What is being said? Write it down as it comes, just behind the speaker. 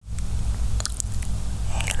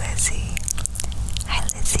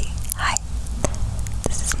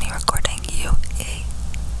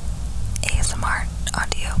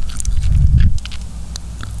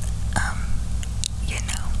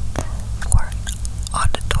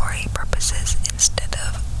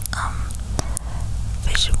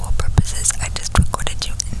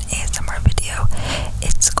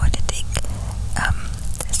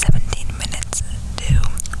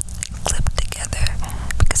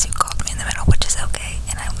middle, which is okay,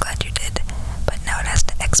 and I'm glad you did. But now it has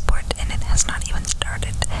to export, and it has not even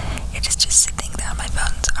started. It is just sitting there on my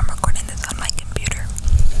phone, so I'm recording this on my computer.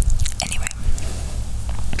 Anyway,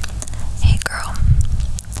 hey girl,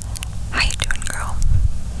 how you doing, girl?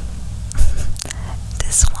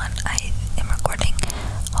 This one I am recording.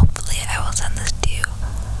 Hopefully, I will send this to you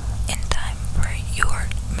in time for your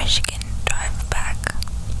Michigan drive back.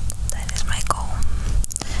 That is my goal.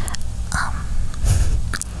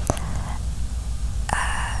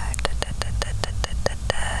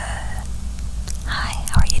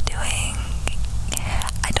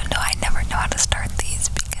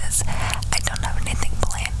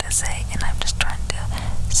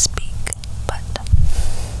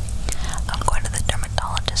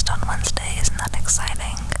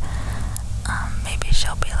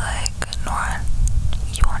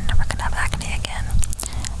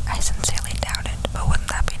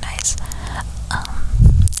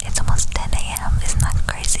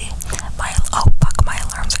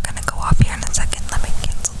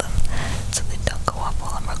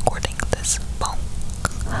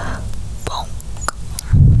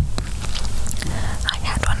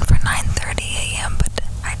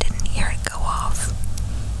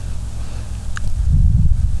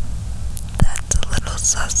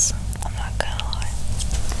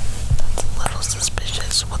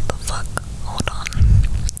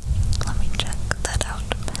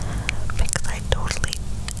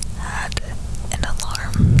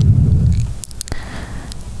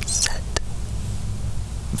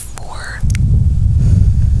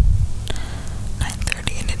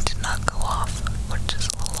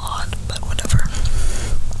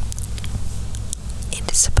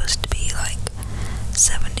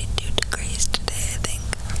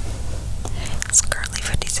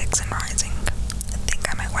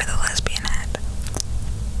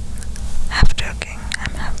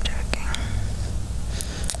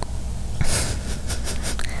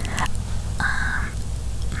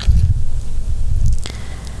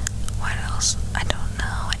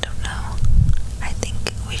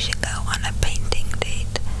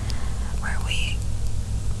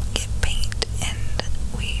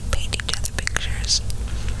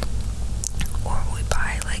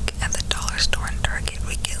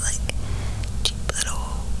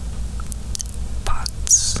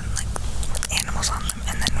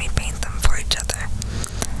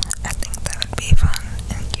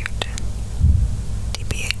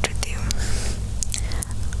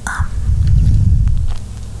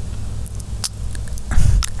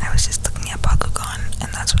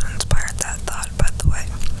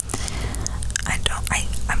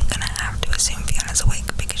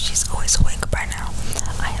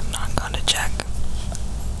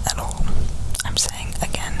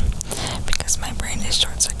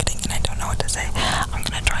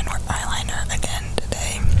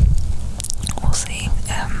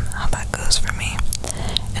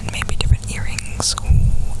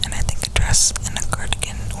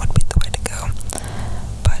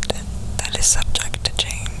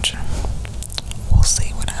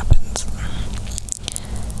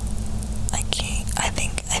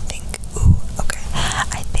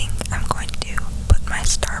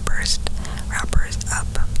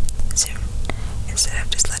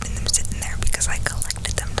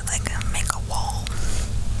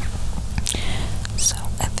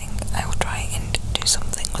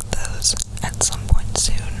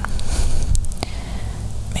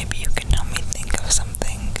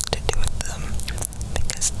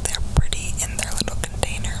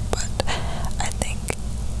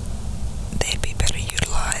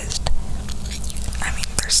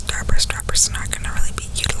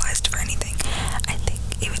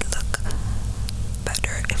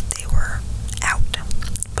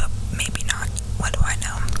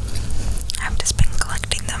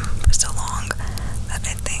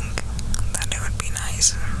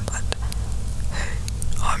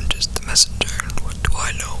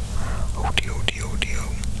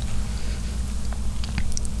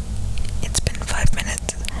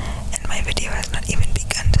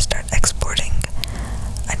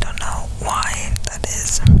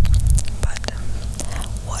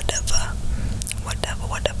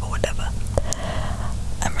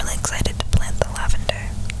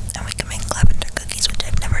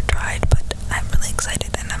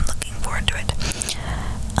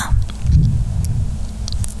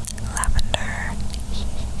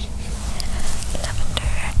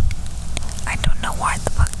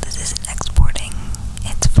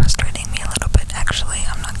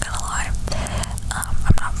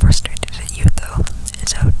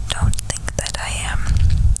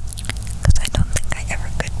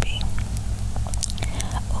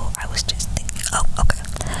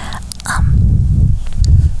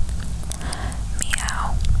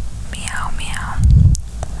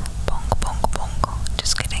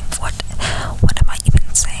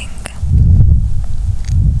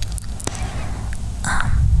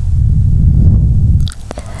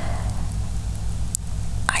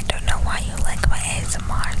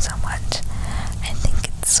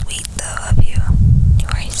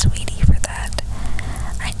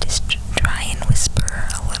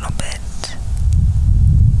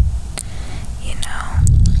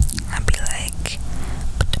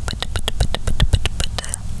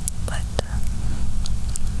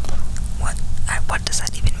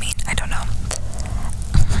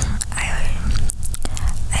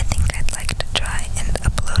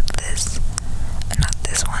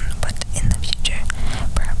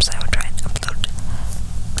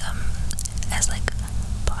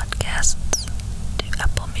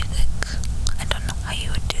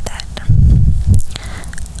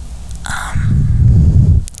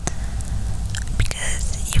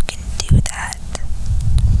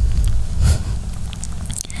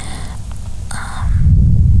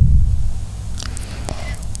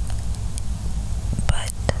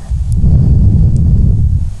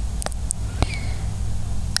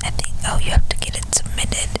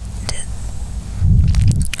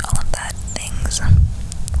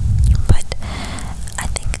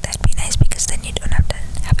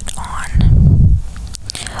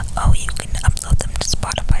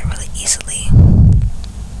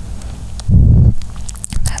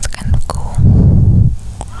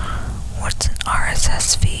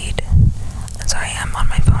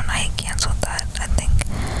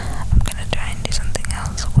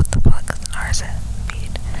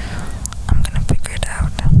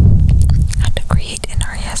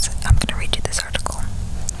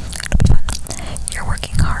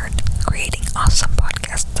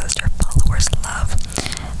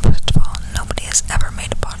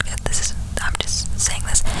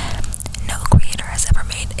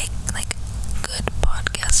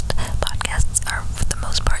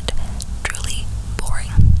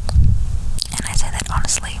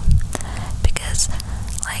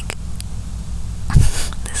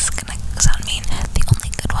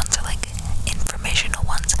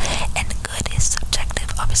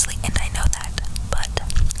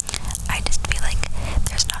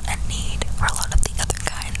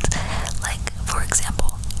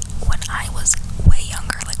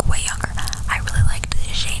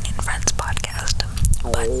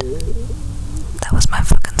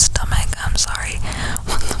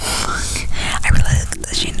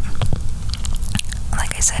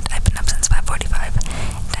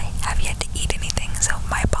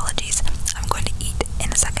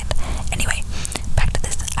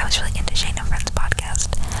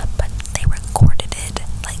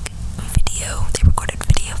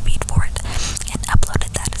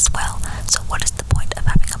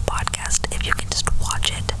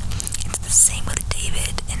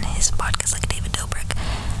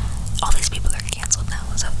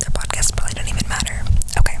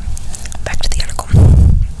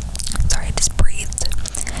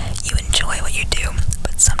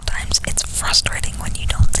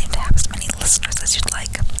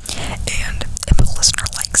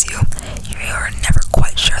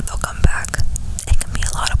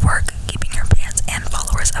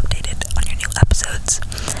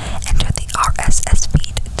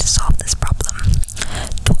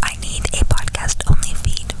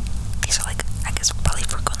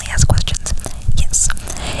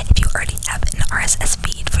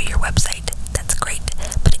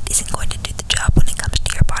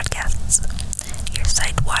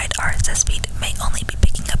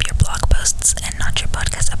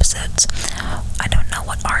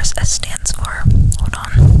 RSS stands for. Hold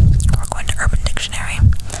on. We're going to Urban Dictionary.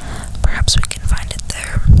 Perhaps we can find it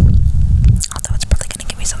there. Although it's probably going to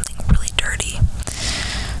give me something really dirty.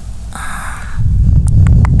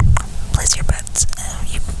 Place your bets.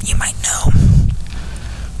 You might know.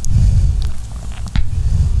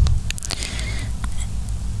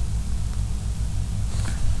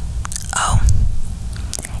 Oh.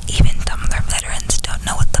 Even Tumblr veterans don't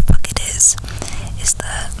know what the fuck it is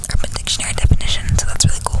the Urban Dictionary definition, so that's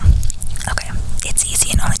really cool. Okay, it's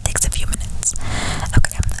easy and only takes a few minutes.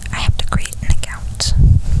 Okay, I have to create an account.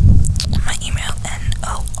 My email,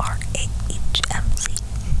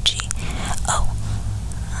 NORAHMCGO.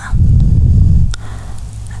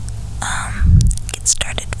 Get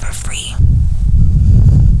started for free.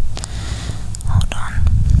 Hold on.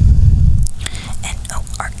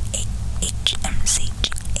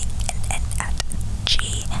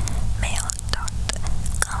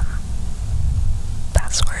 NORAHMCGANN@gmail.com.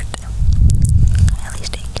 Password. At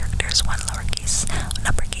least 8 characters, 1 lowercase, 1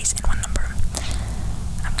 uppercase, and 1 number.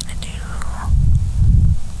 I'm gonna do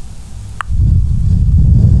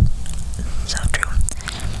so true.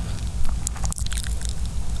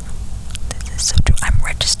 This is so true. I'm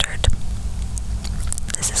registered.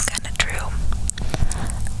 This is kind of true.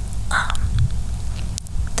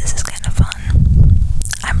 This is kind of fun.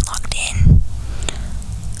 I'm logged in.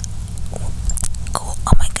 Cool.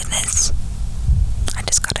 Oh my goodness. I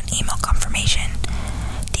just got an email confirmation.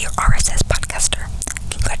 Dear RSS podcaster,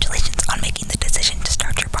 congratulations on making the decision to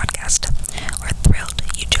start your podcast. We're thrilled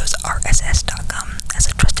you chose RSS.com as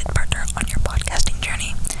a trusted partner on your podcasting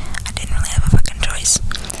journey. I didn't really have a fucking choice.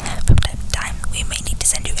 From time to time, we may need to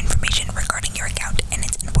send you information regarding your account, and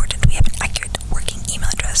it's important we have an accurate working email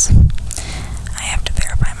address. I have to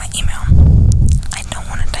verify my email. I don't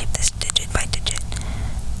want to type this digit by digit.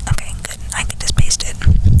 Okay, good. I could just paste it.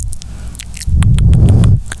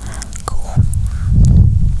 Cool.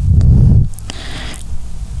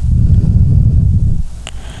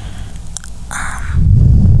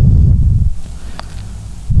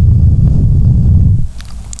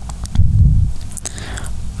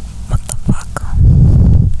 What the fuck?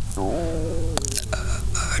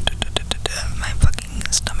 My fucking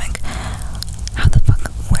stomach. How the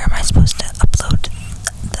fuck? Where am I supposed to upload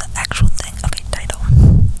the actual thing? Okay, title.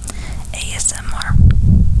 ASMR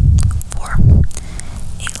for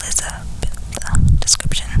Elizabeth.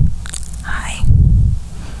 Description. Hi.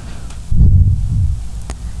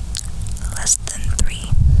 Less than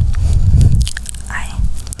 3. I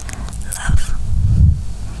love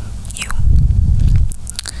you.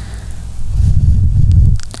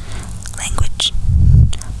 Language.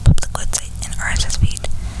 Public website and RSS feed.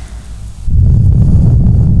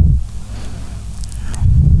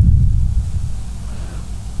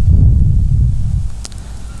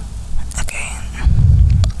 Okay.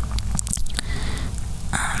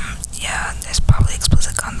 Yeah, there's probably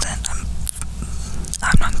explicit content.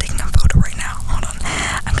 I'm not taking a photo right now. Hold on.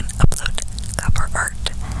 I'm gonna upload cover art.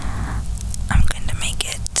 I'm going to make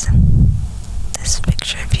it this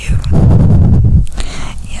picture of you.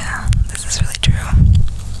 Yeah, this is really true.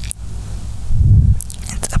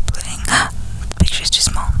 It's uploading. The picture is too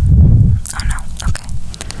small. Oh no. Okay.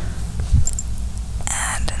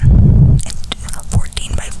 And it's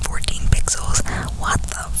 14 by 14 pixels. What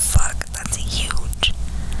the fuck? That's huge.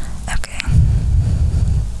 Okay.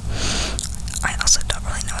 I also don't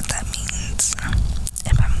really know what that means.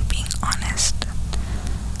 If I'm being honest,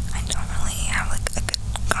 I don't really have like a good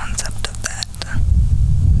concept of that.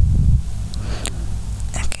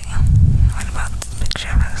 Okay. What about this picture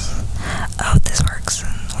of us? Oh, this works.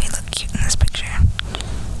 We look cute in this picture.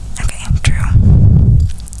 Okay, true.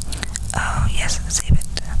 Oh, yes, save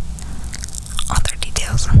it. Author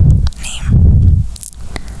details. Name.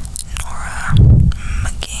 Nora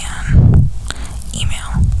McGann.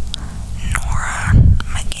 Email.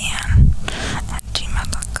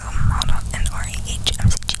 NoraMcGann@gmail.com. Hold on.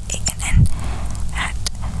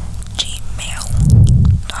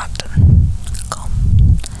 NoraHMCGANN@gmail.com.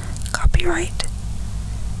 Copyright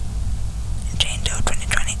Jane Doe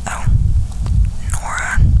 2020. Oh.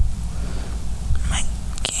 Nora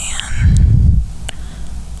McGann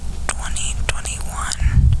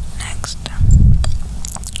 2021. Next.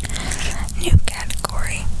 New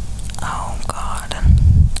category. Oh god.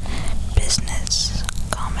 Business,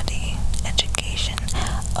 comedy, education.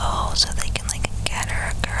 Oh, so they can like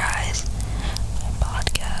categorize my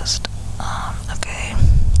podcast. Okay.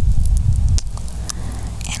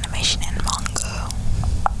 Animation and manga.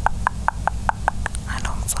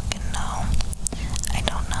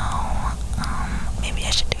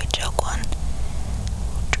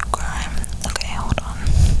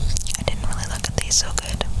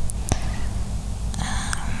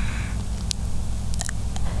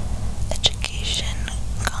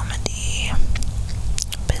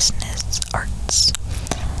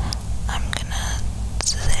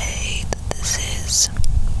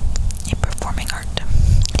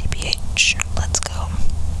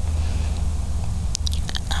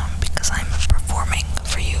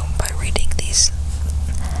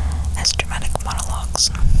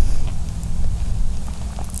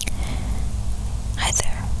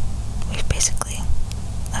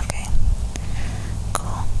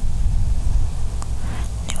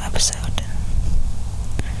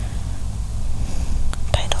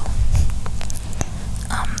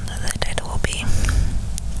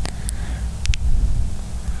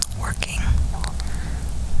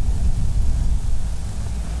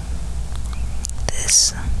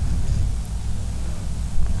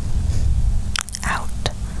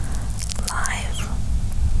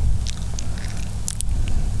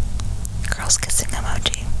 kissing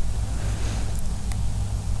emoji.